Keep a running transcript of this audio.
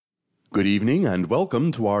Good evening and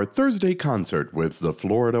welcome to our Thursday concert with the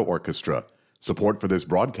Florida Orchestra. Support for this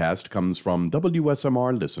broadcast comes from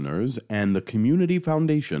WSMR listeners and the Community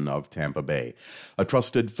Foundation of Tampa Bay, a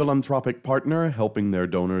trusted philanthropic partner helping their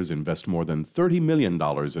donors invest more than $30 million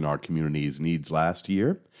in our community's needs last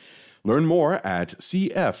year. Learn more at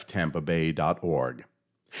cftampabay.org.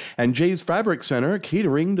 And Jay's Fabric Center,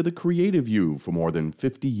 catering to the creative you for more than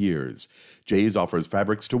 50 years. Jay's offers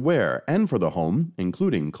fabrics to wear and for the home,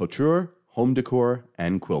 including couture, home decor,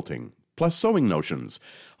 and quilting, plus sewing notions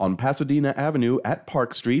on Pasadena Avenue at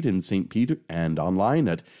Park Street in St. Pete and online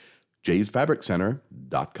at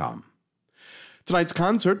jaysfabriccenter.com. Tonight's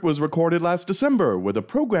concert was recorded last December with a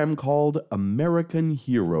program called American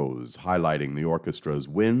Heroes, highlighting the orchestra's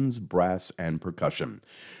winds, brass, and percussion.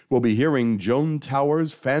 We'll be hearing Joan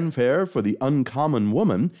Tower's Fanfare for the Uncommon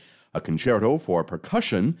Woman, a concerto for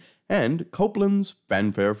percussion, and Copland's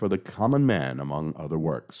Fanfare for the Common Man, among other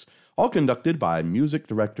works, all conducted by music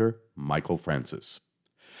director Michael Francis.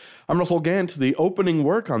 I'm Russell Gant. The opening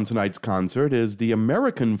work on tonight's concert is the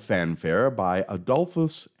American Fanfare by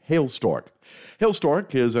Adolphus Hailstork.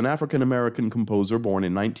 Hailstork is an African-American composer born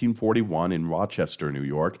in 1941 in Rochester, New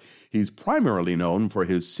York. He's primarily known for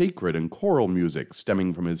his sacred and choral music,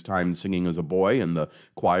 stemming from his time singing as a boy in the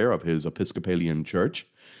choir of his Episcopalian church.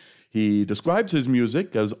 He describes his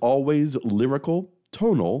music as always lyrical,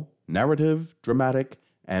 tonal, narrative, dramatic,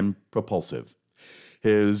 and propulsive.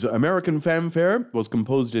 His American Fanfare was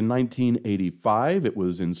composed in 1985. It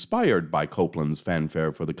was inspired by Copland's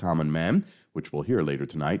Fanfare for the Common Man, which we'll hear later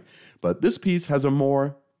tonight, but this piece has a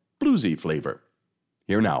more bluesy flavor.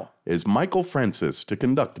 Here now is Michael Francis to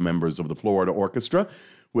conduct members of the Florida Orchestra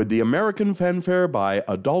with the American Fanfare by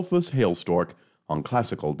Adolphus Hailstork on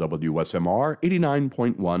Classical WSMR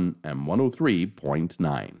 89.1 and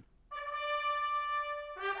 103.9.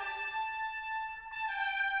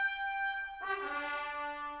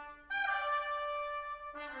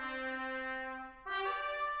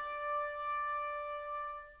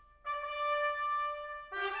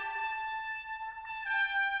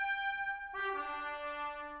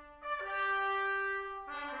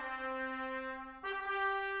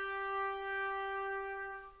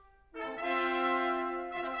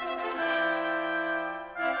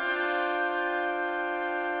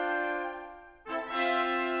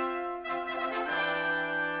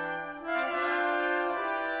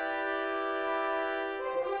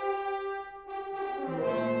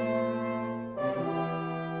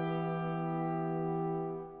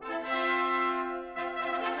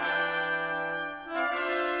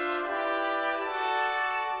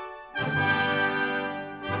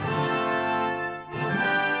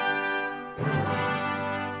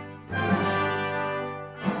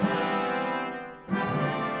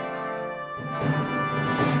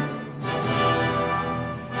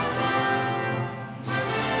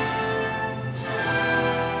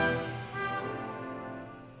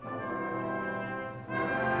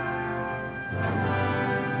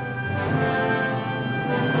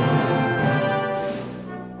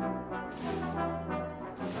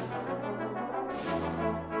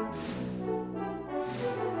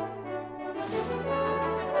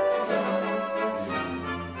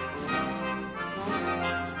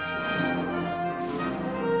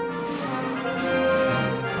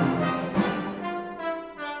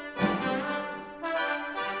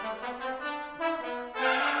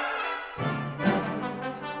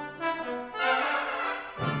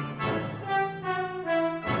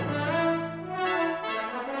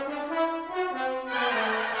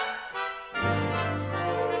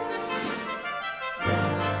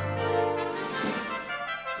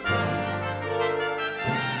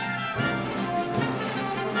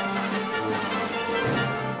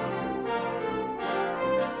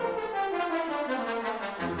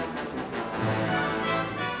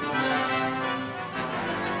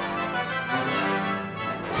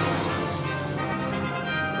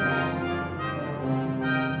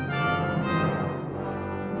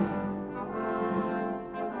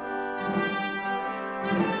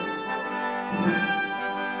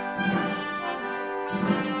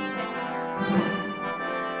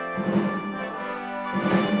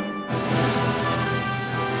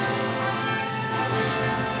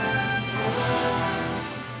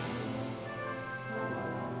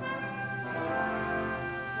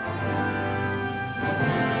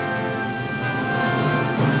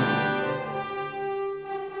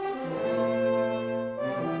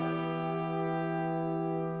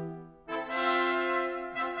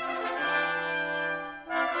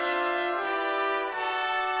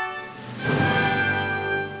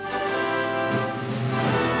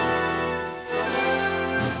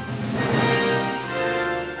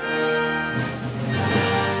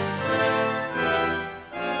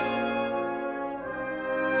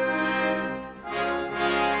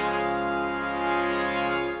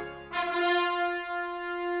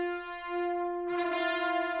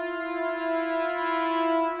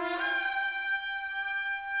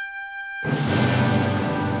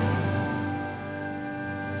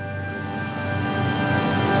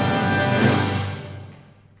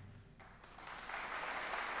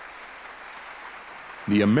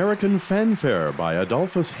 The American Fanfare by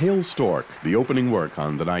Adolphus Hailstork, the opening work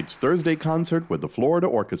on tonight's Thursday concert with the Florida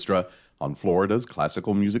Orchestra on Florida's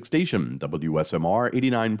classical music station, WSMR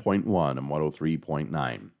 89.1 and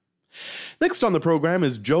 103.9. Next on the program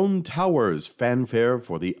is Joan Tower's Fanfare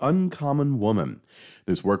for the Uncommon Woman.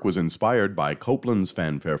 This work was inspired by Copland's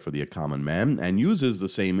Fanfare for the Common Man and uses the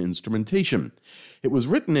same instrumentation. It was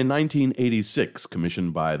written in 1986,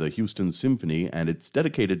 commissioned by the Houston Symphony, and it's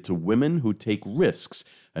dedicated to women who take risks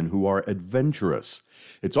and who are adventurous.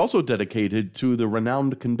 It's also dedicated to the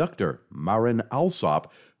renowned conductor, Marin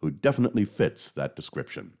Alsop, who definitely fits that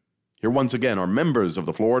description. Here once again are members of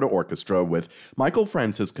the Florida Orchestra with Michael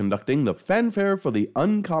Francis conducting the Fanfare for the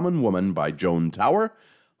Uncommon Woman by Joan Tower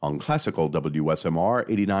on Classical WSMR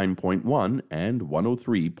 89.1 and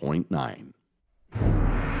 103.9.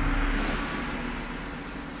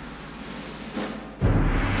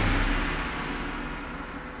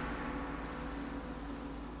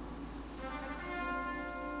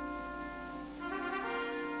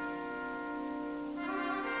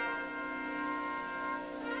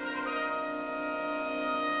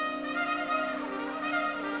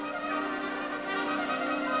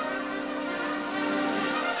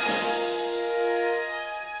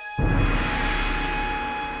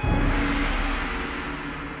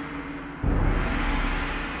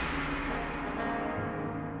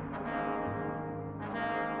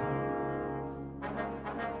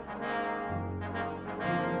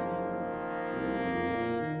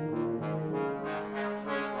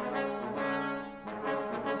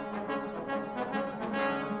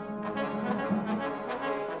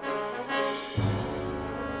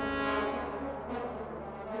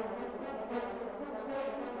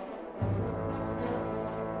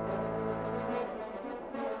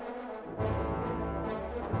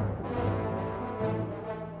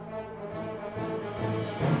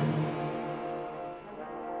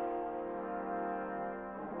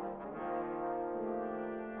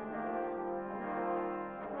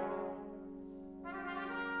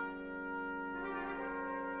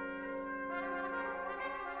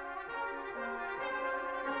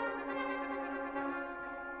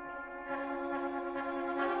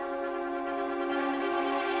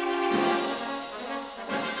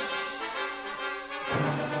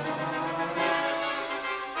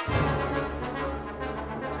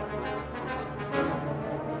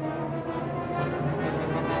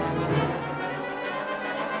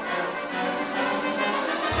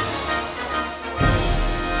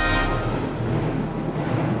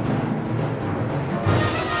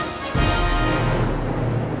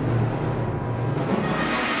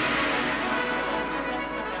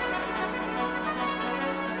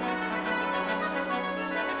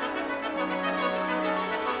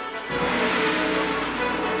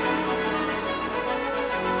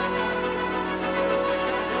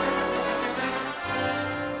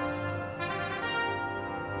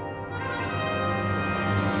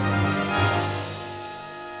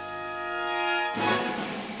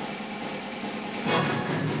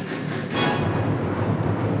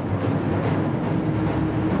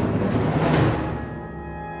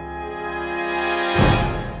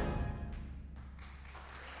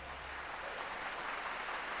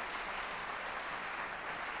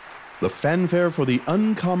 The Fanfare for the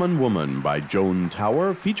Uncommon Woman by Joan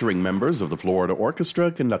Tower, featuring members of the Florida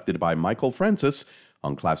Orchestra, conducted by Michael Francis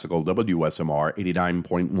on Classical WSMR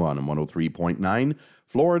 89.1 and 103.9,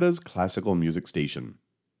 Florida's classical music station.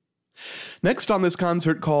 Next on this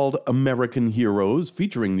concert called American Heroes,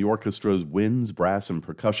 featuring the orchestra's winds, brass, and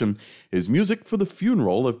percussion, is Music for the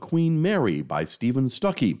Funeral of Queen Mary by Stephen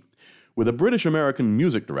Stuckey. With a British-American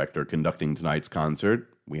music director conducting tonight's concert,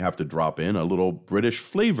 we have to drop in a little British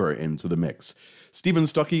flavor into the mix. Stephen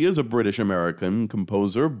Stuckey is a British-American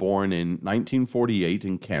composer born in 1948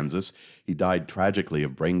 in Kansas. He died tragically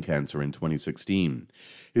of brain cancer in 2016.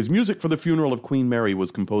 His music for the funeral of Queen Mary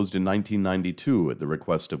was composed in 1992 at the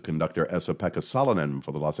request of conductor Esa-Pekka Salonen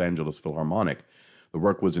for the Los Angeles Philharmonic. The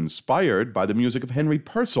work was inspired by the music of Henry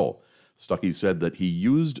Purcell. Stuckey said that he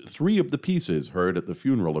used 3 of the pieces heard at the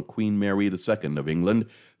funeral of Queen Mary II of England,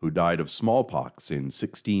 who died of smallpox in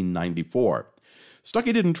 1694.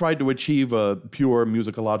 Stuckey didn't try to achieve a pure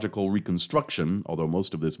musicological reconstruction, although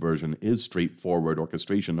most of this version is straightforward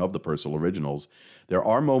orchestration of the Purcell originals. There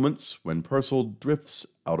are moments when Purcell drifts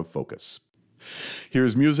out of focus.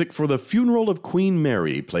 Here's music for the funeral of Queen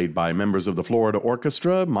Mary, played by members of the Florida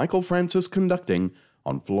Orchestra, Michael Francis conducting,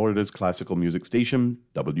 on Florida's classical music station,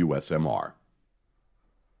 WSMR.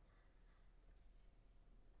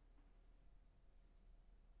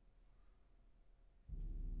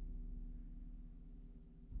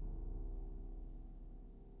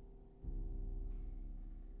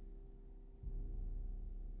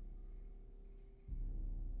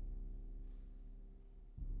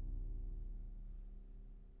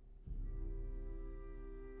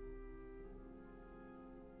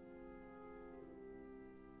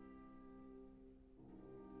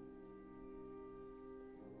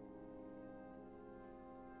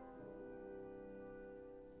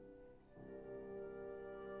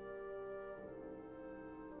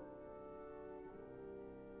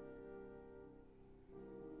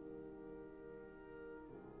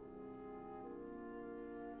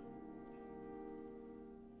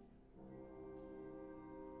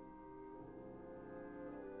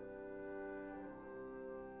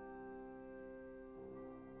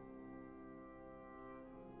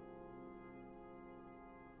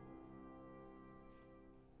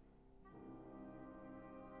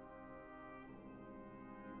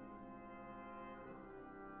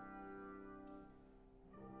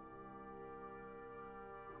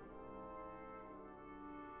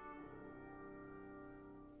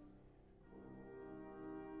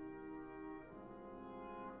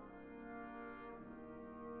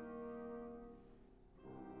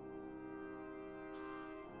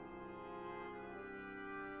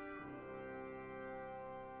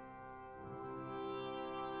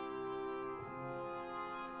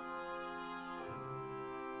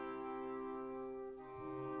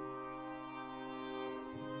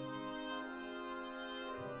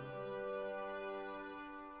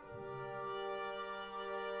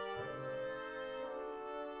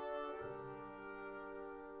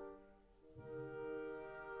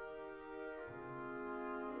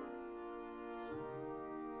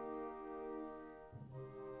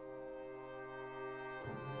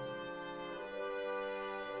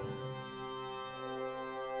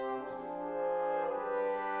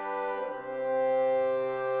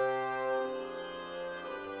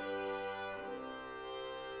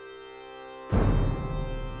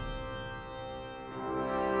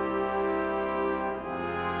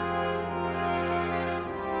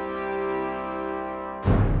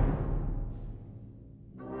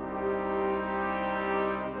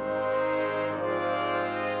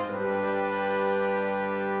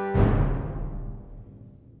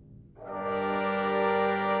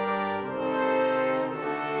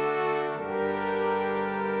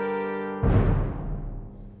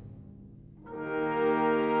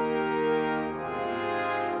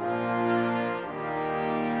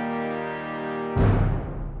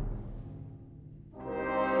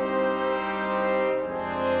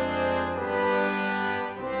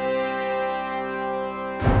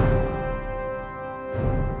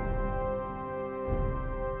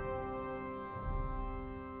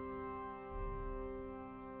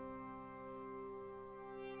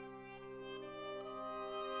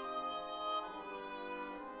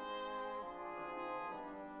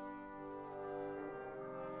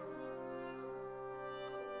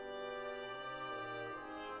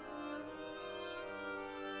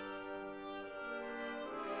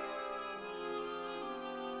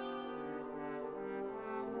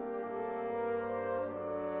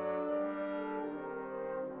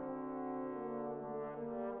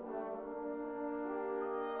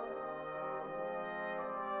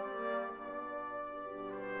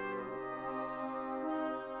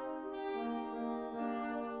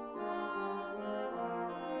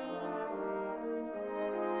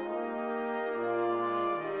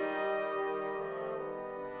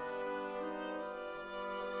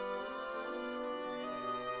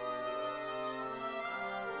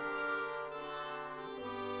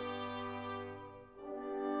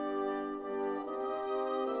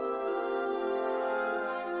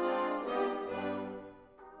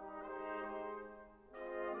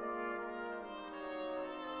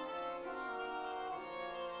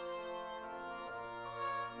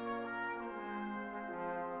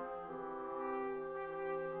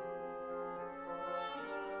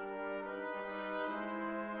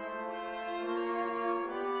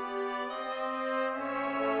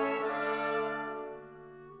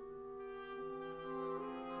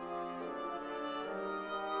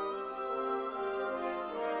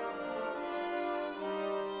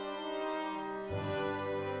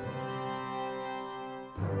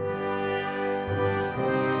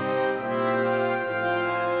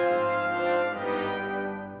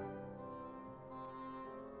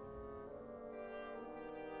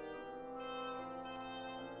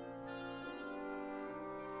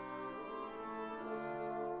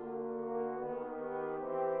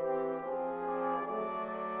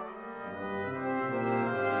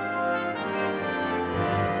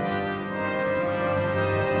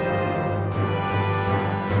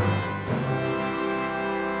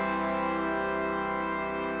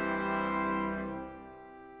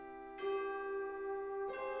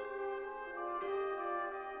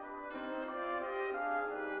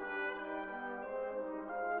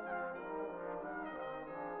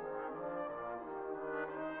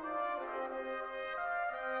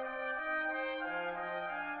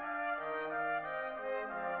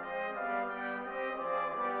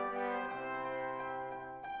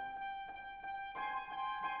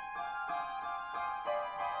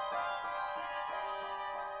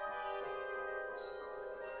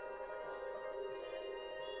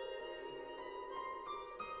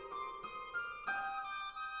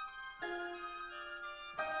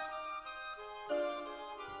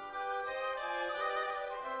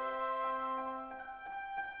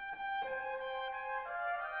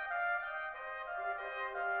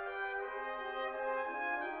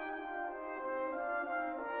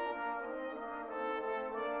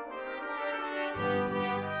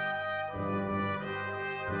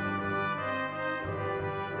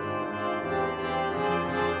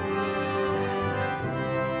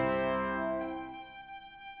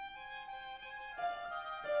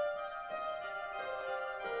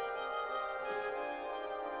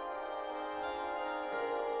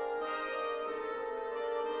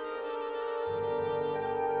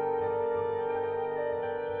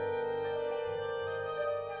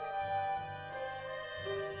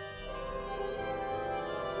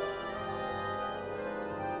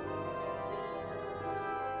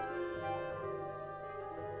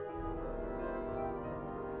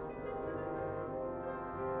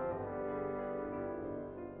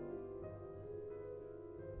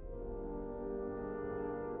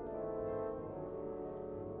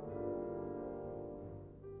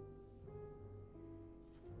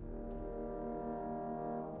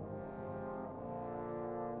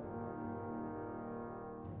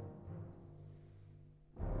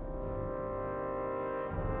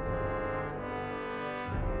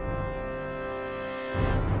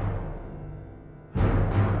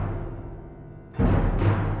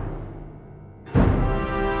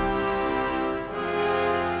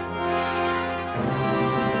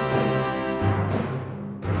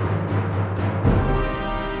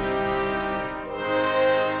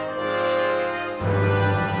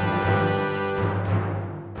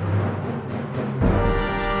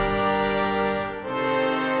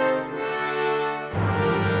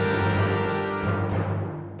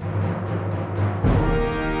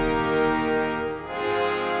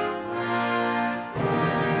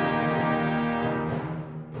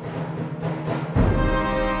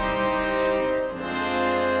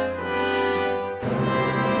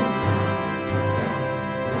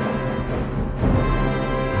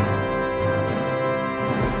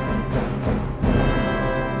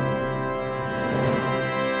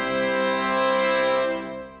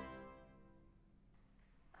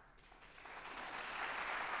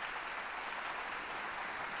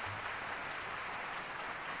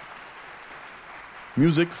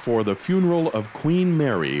 Music for the Funeral of Queen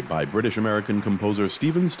Mary by British-American composer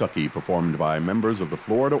Stephen Stuckey, performed by members of the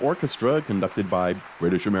Florida Orchestra, conducted by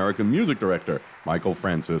British-American music director Michael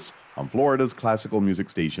Francis on Florida's classical music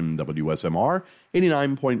station WSMR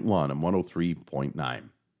 89.1 and 103.9.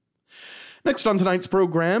 Next on tonight's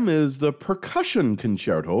program is the Percussion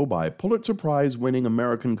Concerto by Pulitzer Prize-winning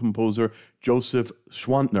American composer Joseph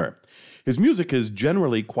Schwantner. His music is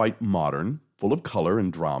generally quite modern, full of color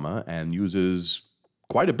and drama, and uses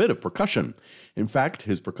quite a bit of percussion. In fact,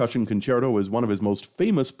 his Percussion Concerto is one of his most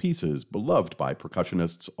famous pieces, beloved by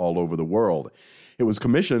percussionists all over the world. It was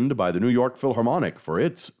commissioned by the New York Philharmonic for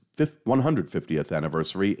its 150th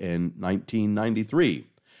anniversary in 1993.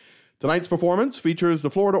 Tonight's performance features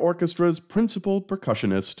the Florida Orchestra's principal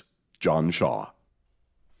percussionist, John Shaw.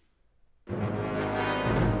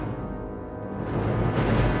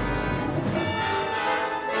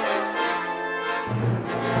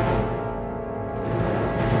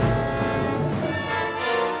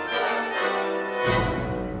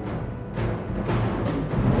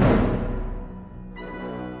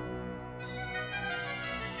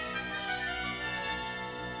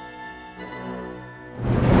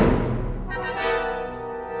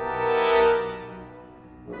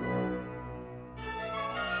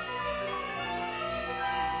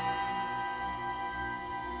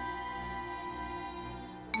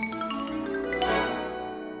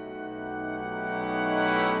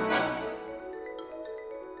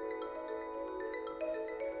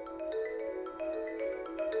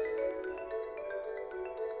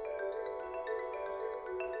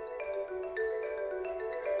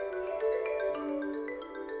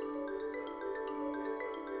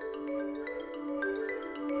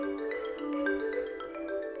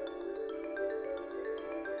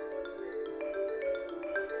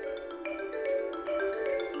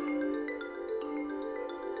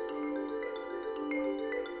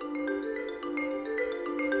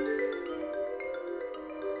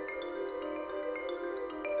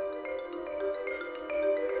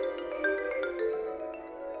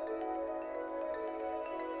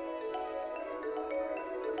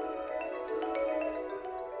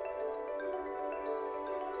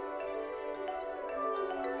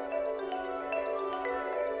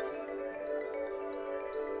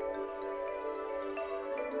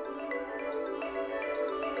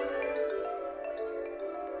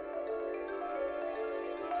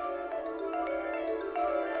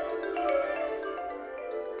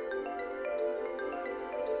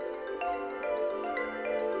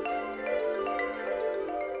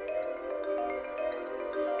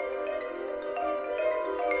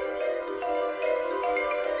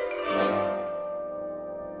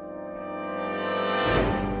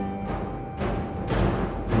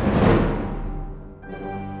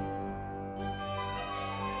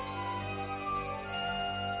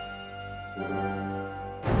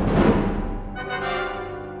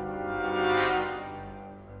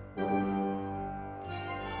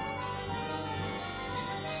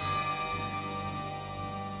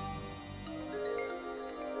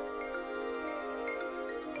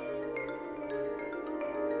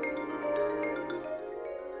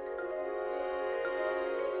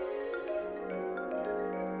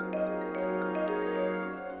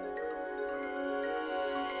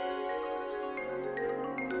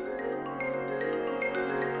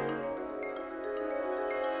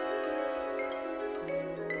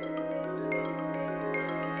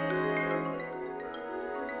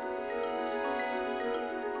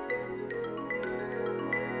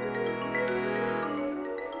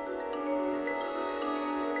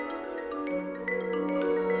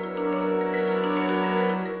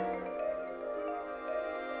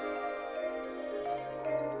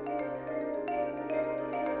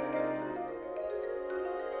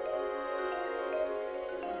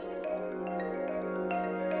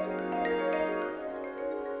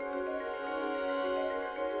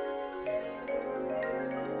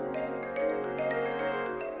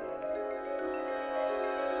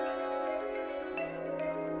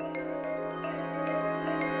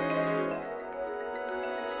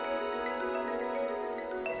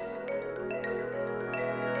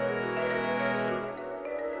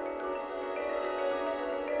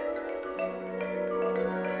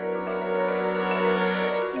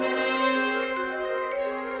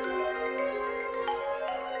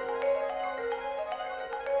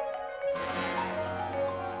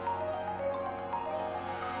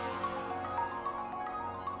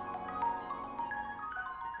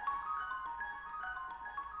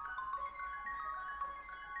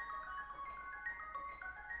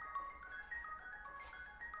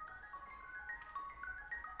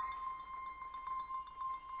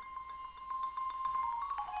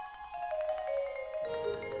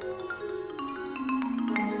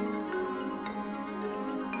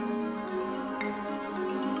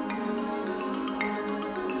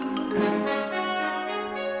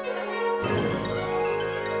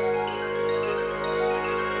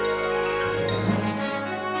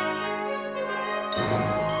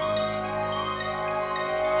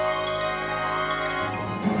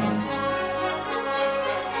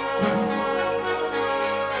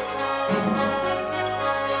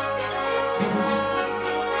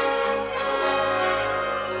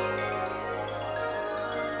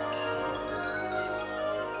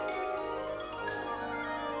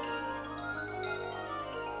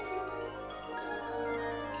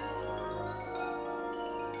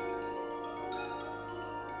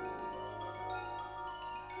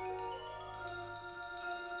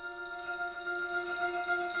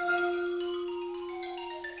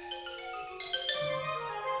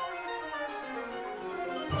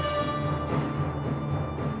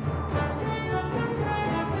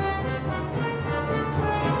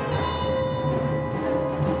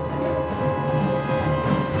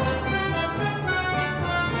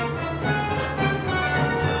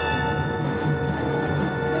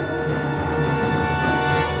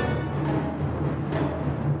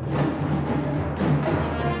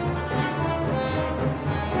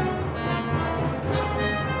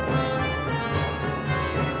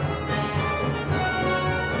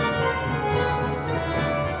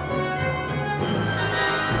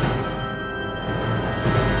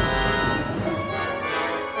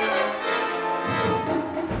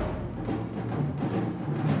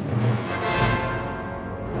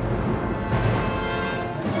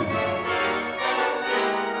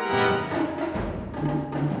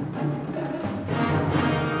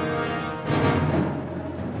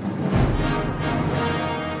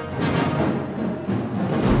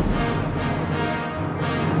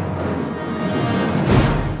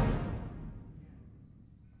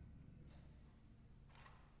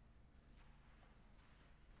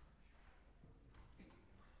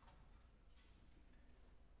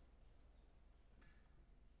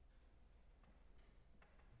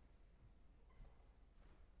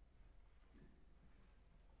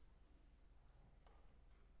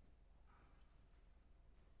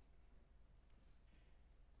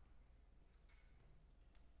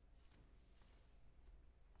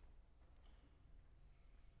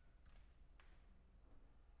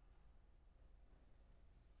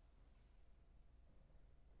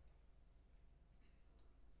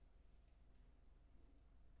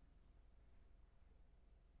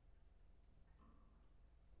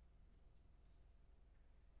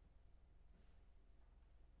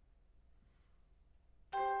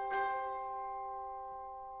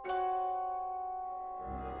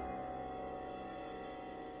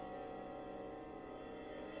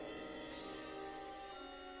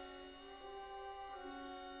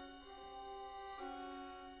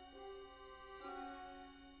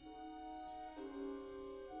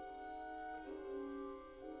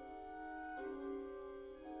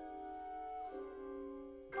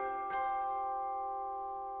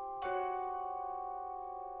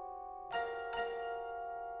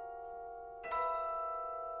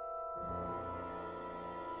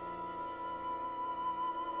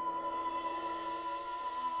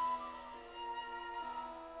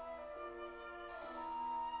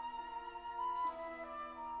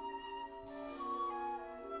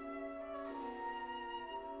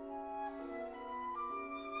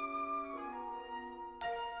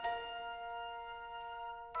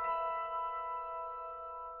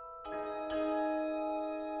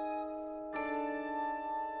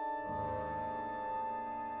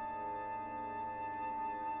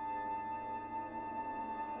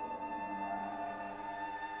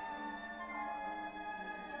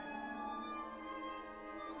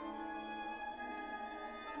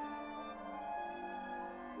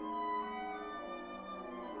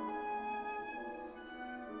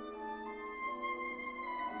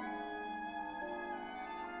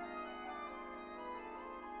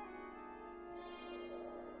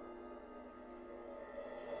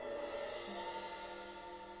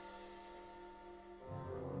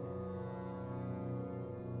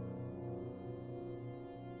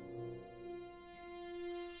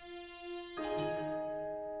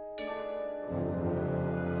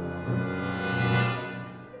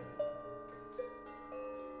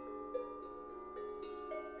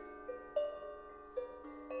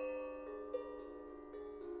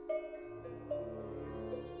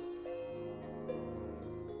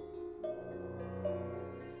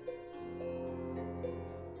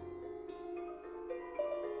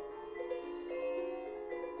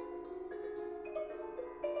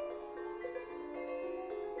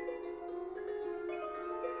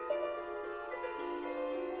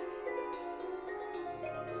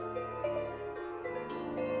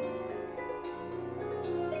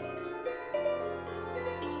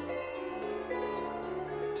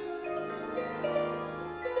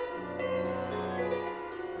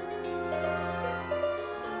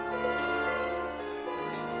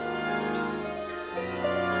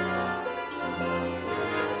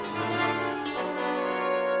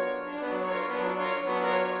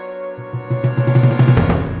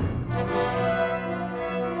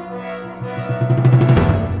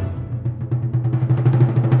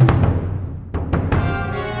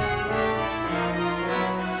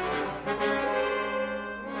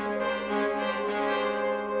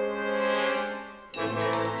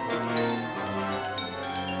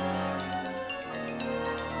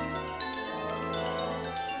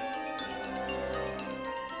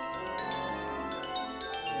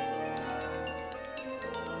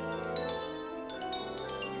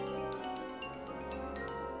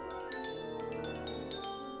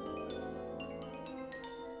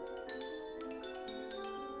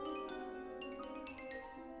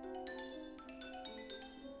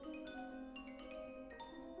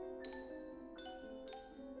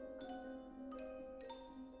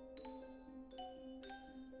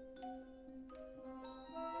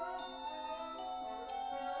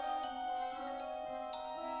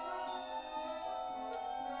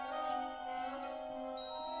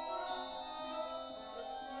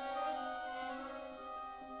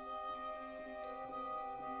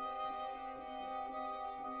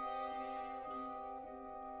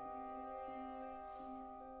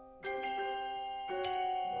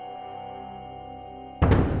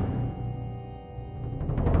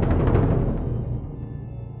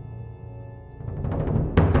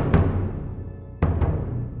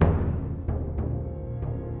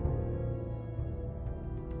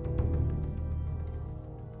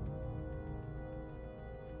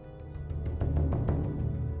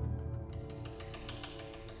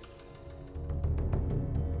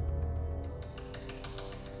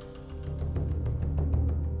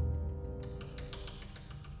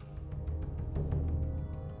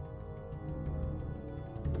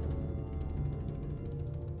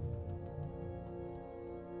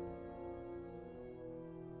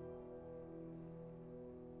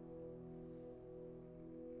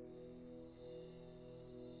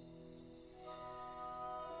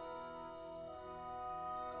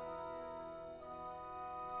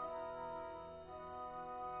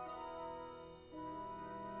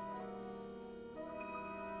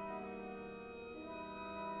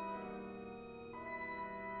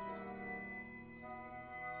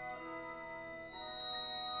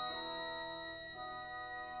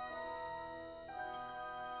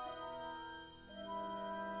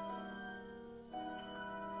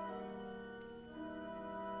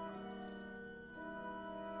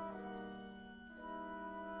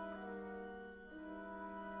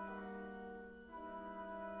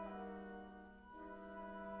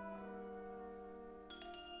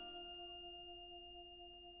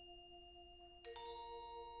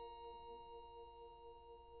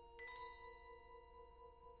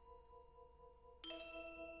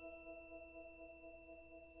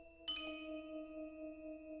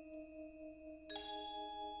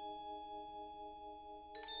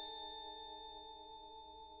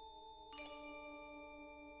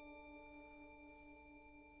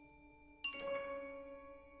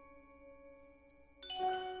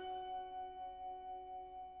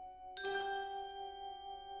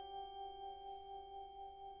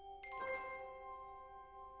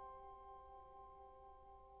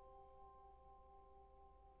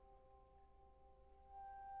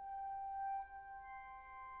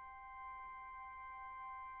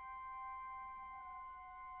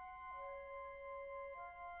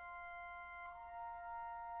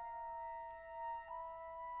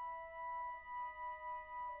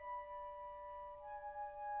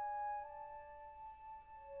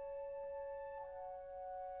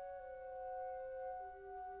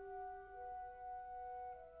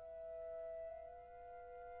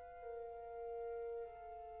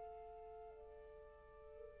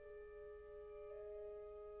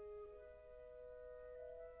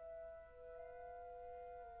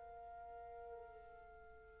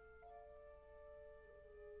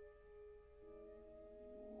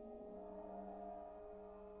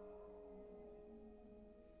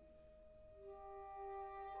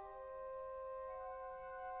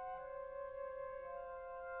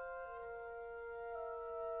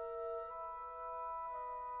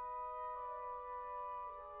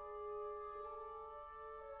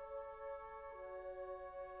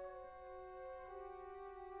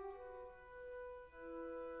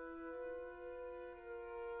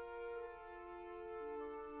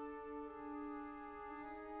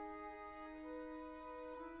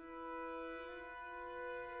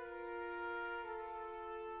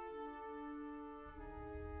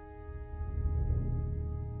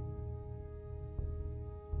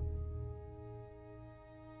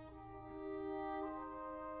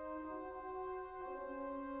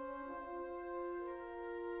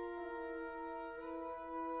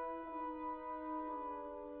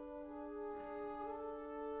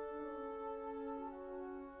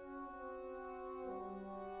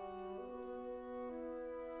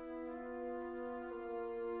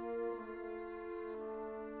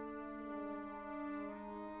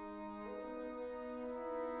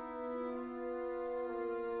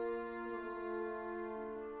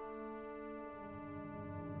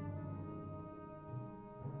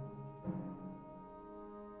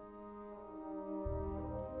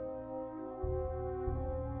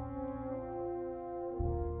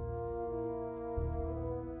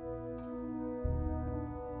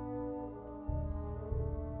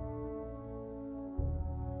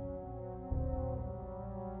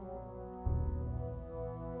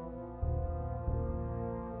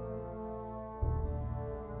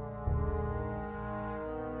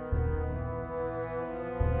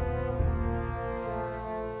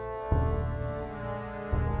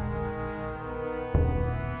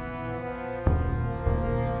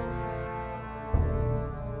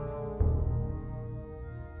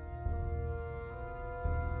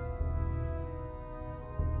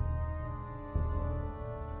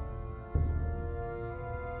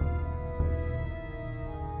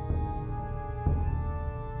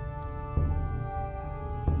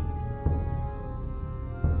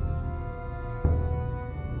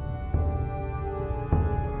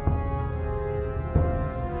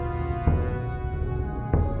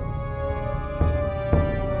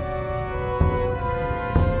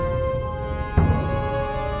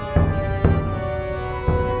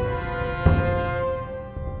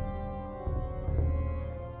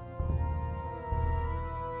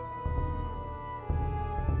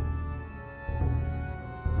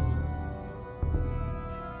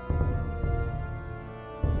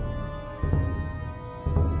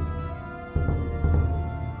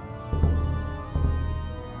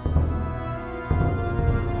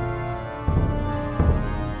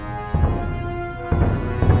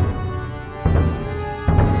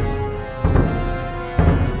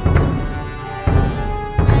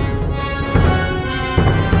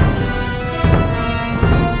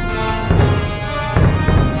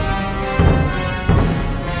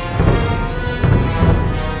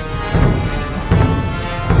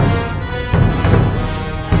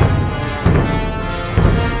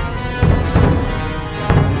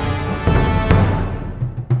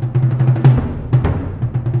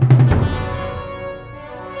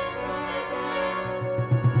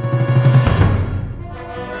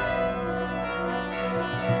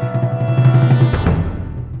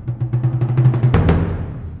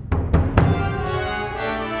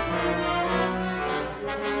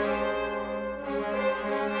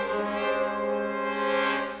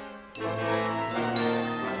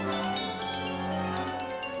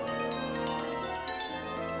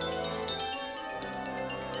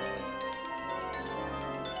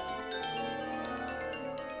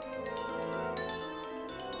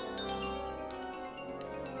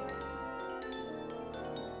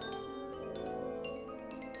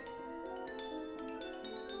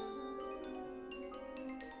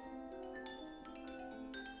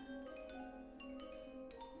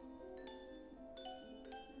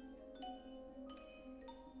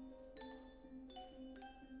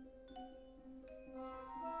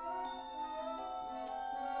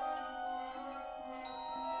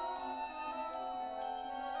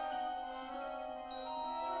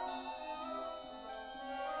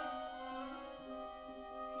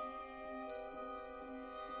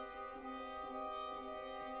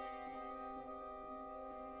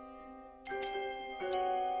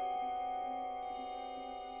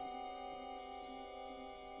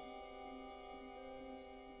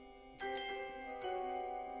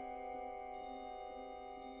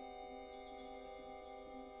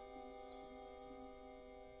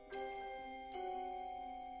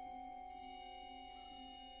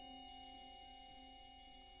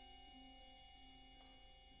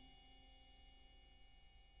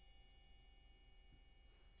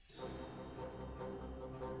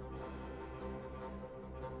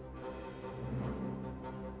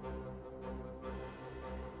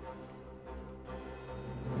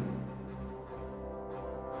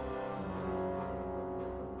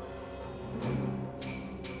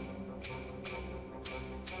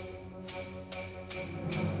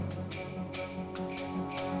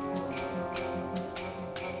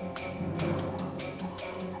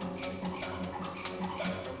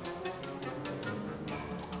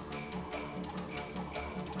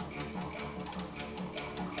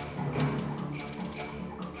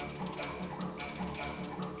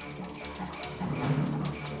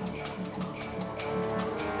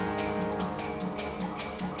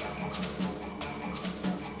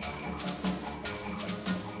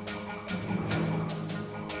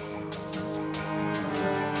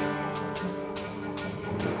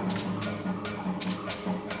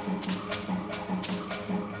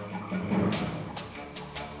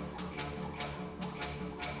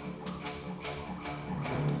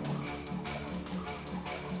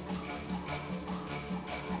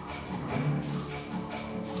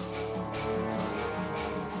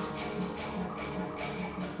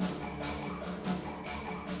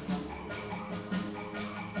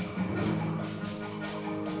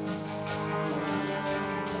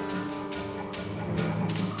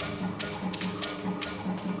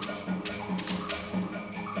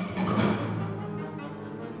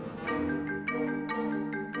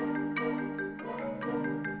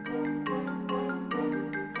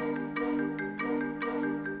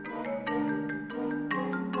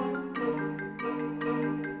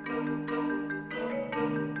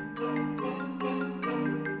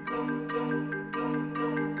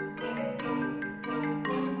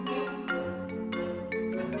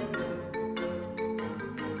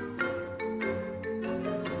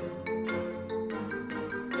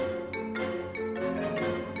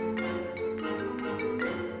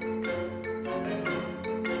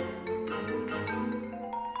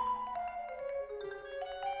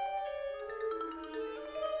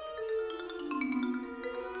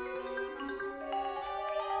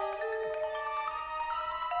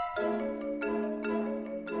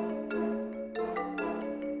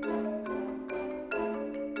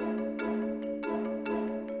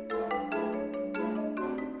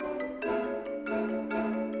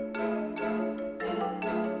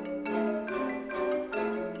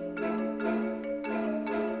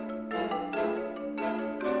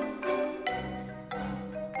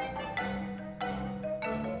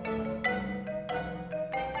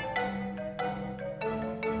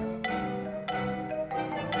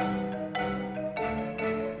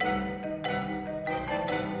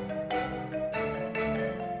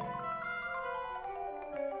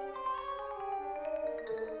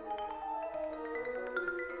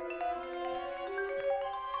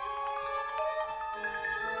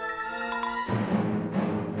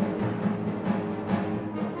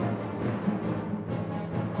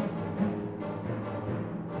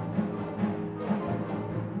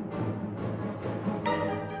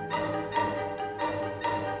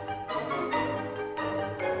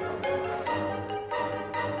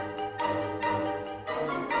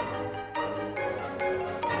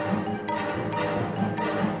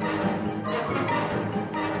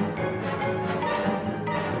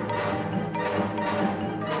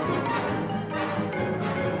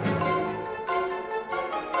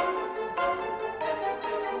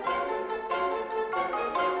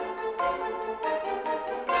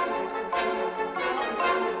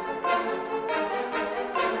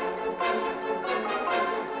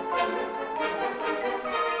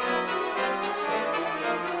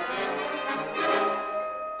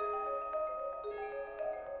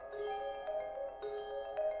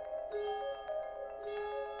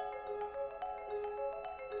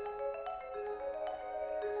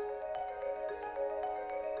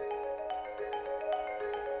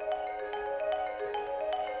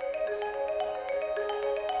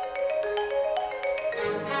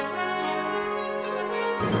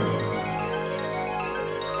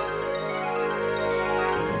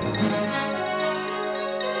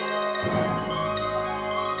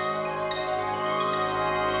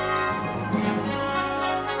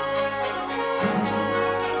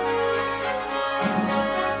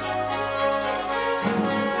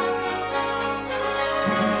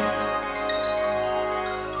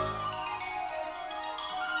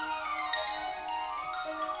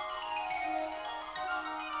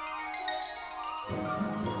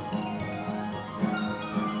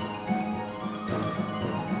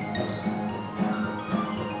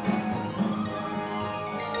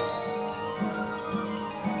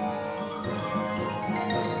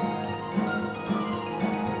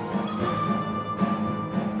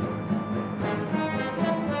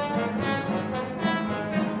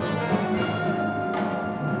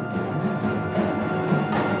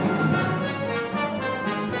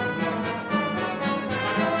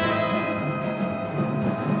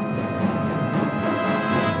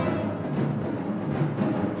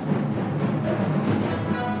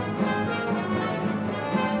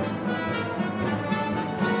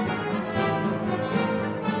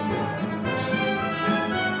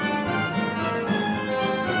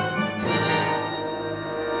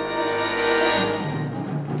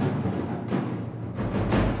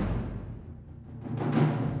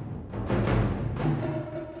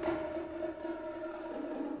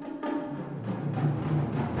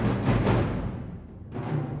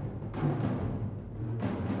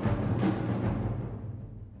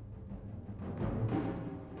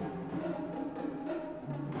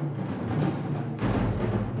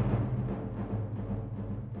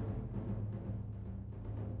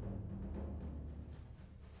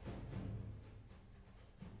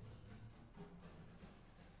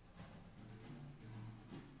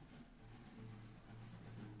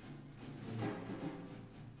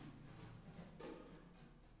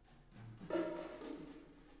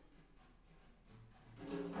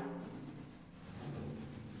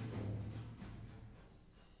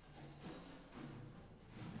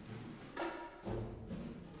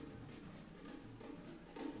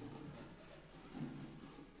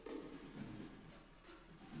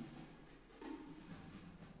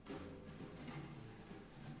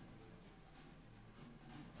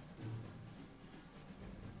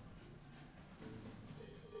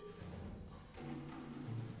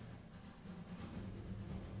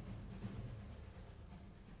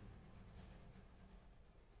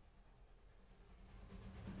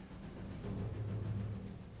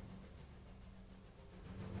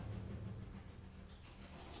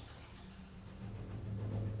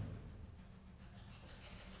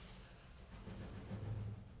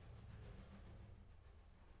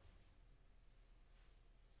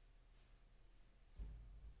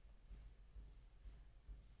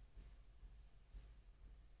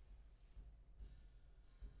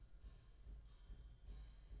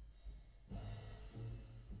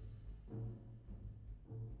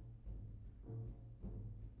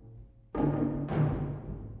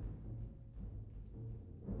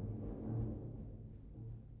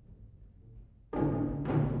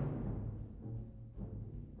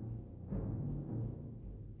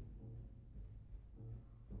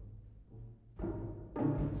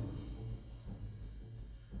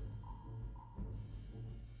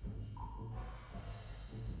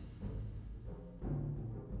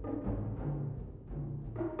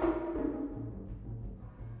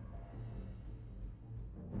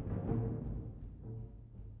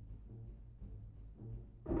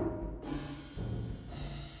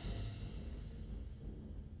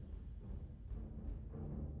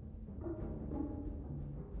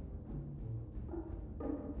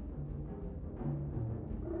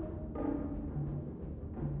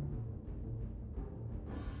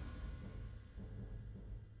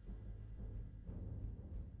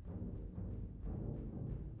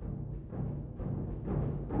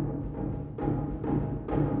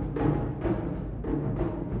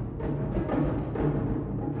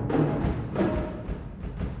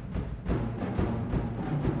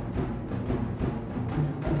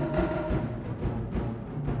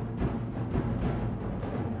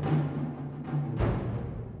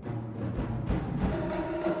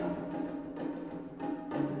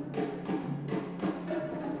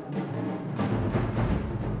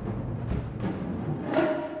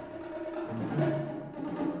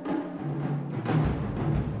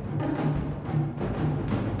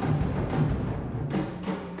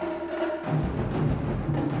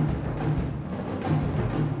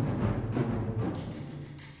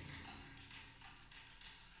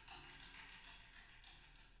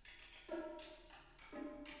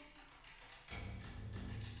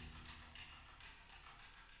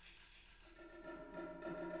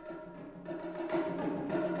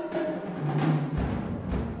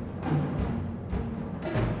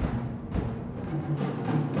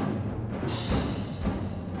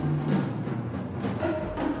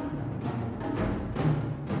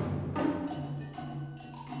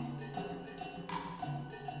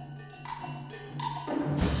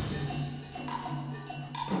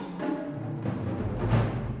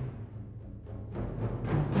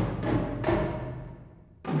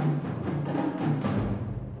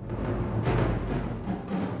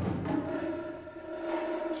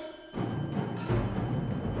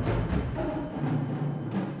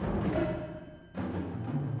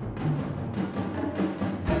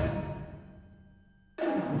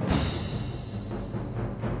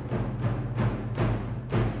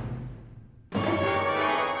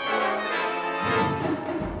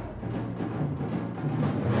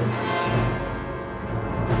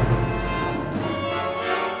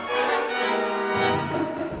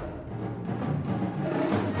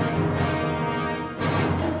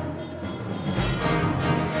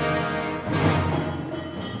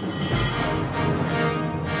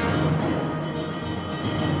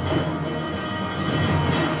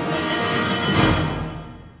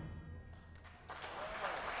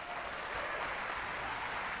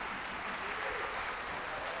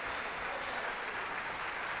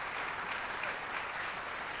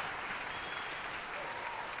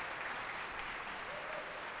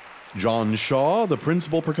 John Shaw, the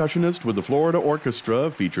principal percussionist with the Florida Orchestra,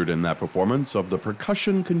 featured in that performance of the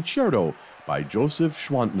Percussion Concerto by Joseph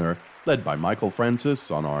Schwantner, led by Michael Francis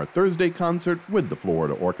on our Thursday concert with the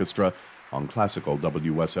Florida Orchestra on Classical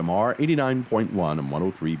WSMR 89.1 and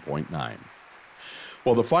 103.9.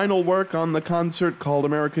 Well, the final work on the concert, called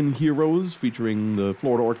American Heroes, featuring the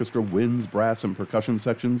Florida Orchestra winds, brass, and percussion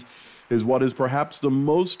sections, is what is perhaps the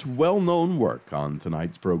most well-known work on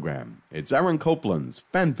tonight's program. It's Aaron Copland's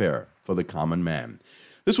Fanfare for the Common Man.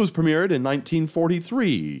 This was premiered in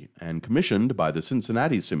 1943 and commissioned by the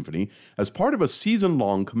Cincinnati Symphony as part of a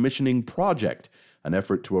season-long commissioning project, an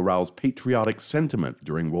effort to arouse patriotic sentiment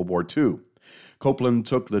during World War II. Copland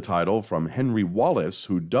took the title from Henry Wallace,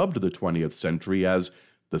 who dubbed the 20th century as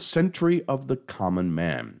the Century of the Common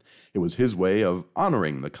Man. It was his way of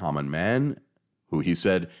honoring the common man, who, he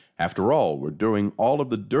said, after all, were doing all of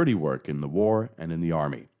the dirty work in the war and in the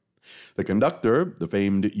army. The conductor, the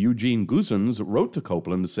famed Eugene Goossens, wrote to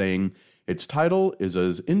Copland saying, "Its title is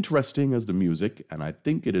as interesting as the music, and I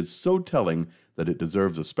think it is so telling that it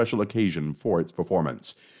deserves a special occasion for its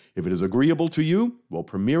performance. If it is agreeable to you, we'll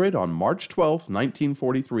premiere it on March 12,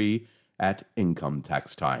 1943, at income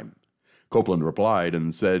tax time." Copland replied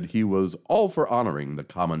and said he was all for honoring the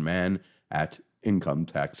common man at income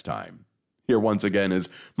tax time. Here once again is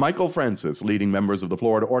Michael Francis leading members of the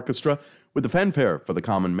Florida Orchestra with the Fanfare for the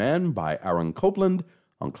Common Man by Aaron Copland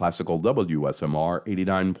on Classical WSMR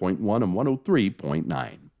 89.1 and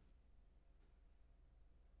 103.9.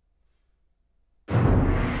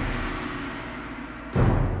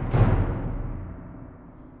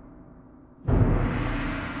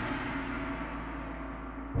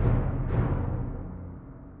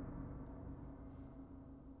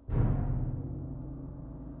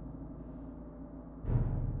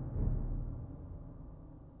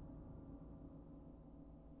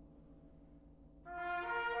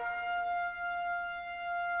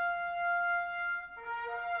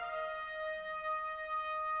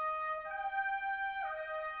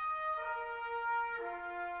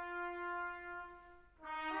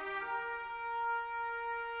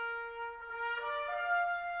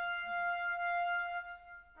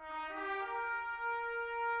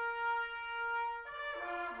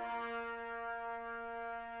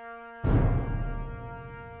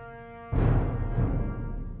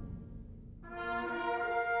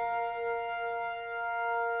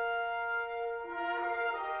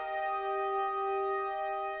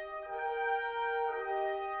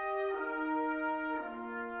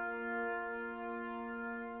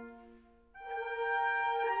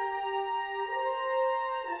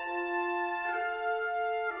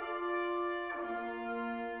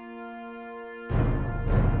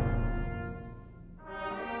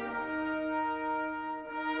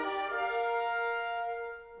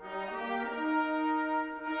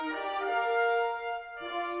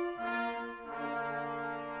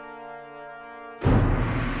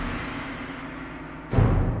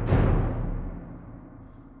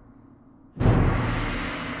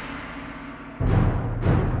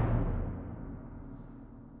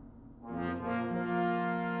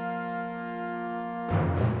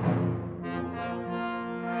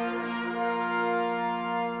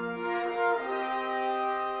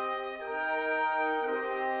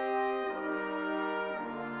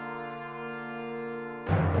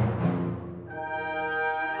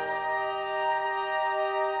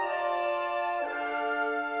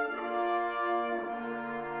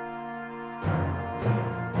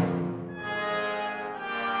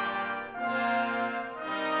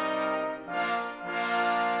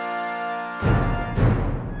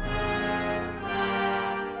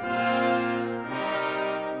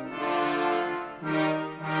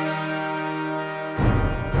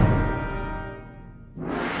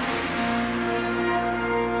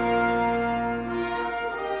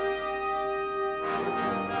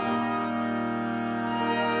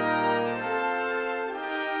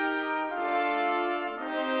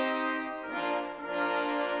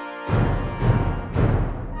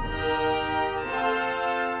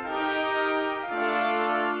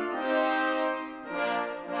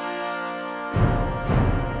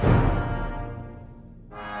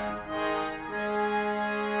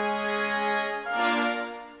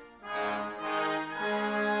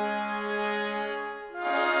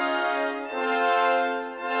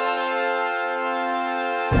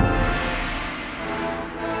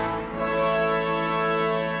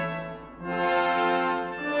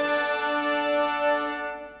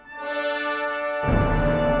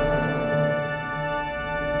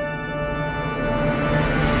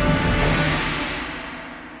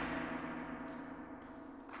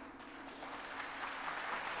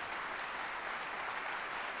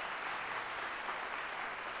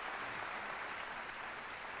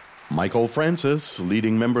 Michael Francis,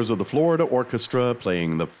 leading members of the Florida Orchestra,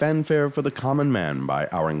 playing the Fanfare for the Common Man by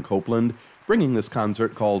Aaron Copland, bringing this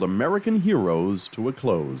concert called American Heroes to a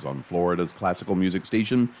close on Florida's classical music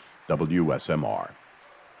station, WSMR.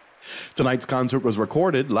 Tonight's concert was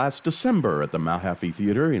recorded last December at the Mahaffey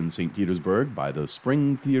Theater in St. Petersburg by the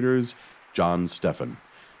Spring Theater's John Steffen.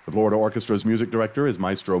 The Florida Orchestra's music director is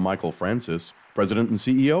Maestro Michael Francis. President and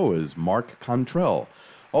CEO is Mark Contrell.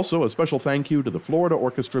 Also, a special thank you to the Florida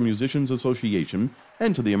Orchestra Musicians Association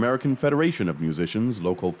and to the American Federation of Musicians,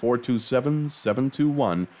 Local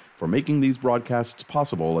 427-721, for making these broadcasts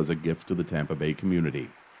possible as a gift to the Tampa Bay community.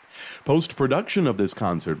 Post-production of this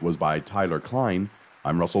concert was by Tyler Klein.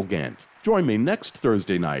 I'm Russell Gant. Join me next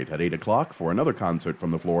Thursday night at 8 o'clock for another concert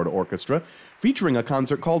from the Florida Orchestra, featuring a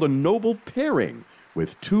concert called A Noble Pairing,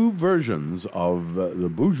 with two versions of Le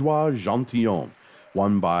Bourgeois Gentilhomme,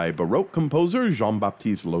 one by Baroque composer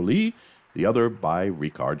Jean-Baptiste Lully, the other by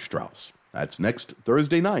Richard Strauss. That's next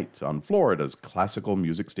Thursday night on Florida's classical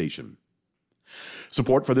music station.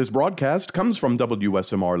 Support for this broadcast comes from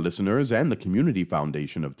WSMR listeners and the Community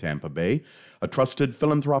Foundation of Tampa Bay, a trusted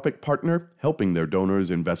philanthropic partner helping their donors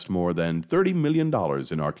invest more than $30 million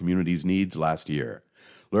in our community's needs last year.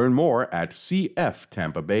 Learn more at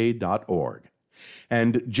cftampabay.org.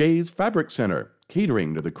 And Jay's Fabric Center,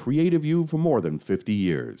 catering to the creative you for more than 50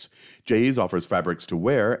 years. Jay's offers fabrics to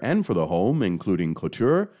wear and for the home, including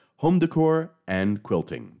couture, home decor, and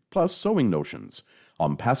quilting, plus sewing notions,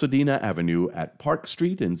 on Pasadena Avenue at Park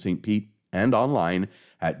Street in St. Pete and online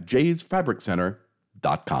at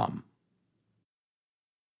jaysfabriccenter.com.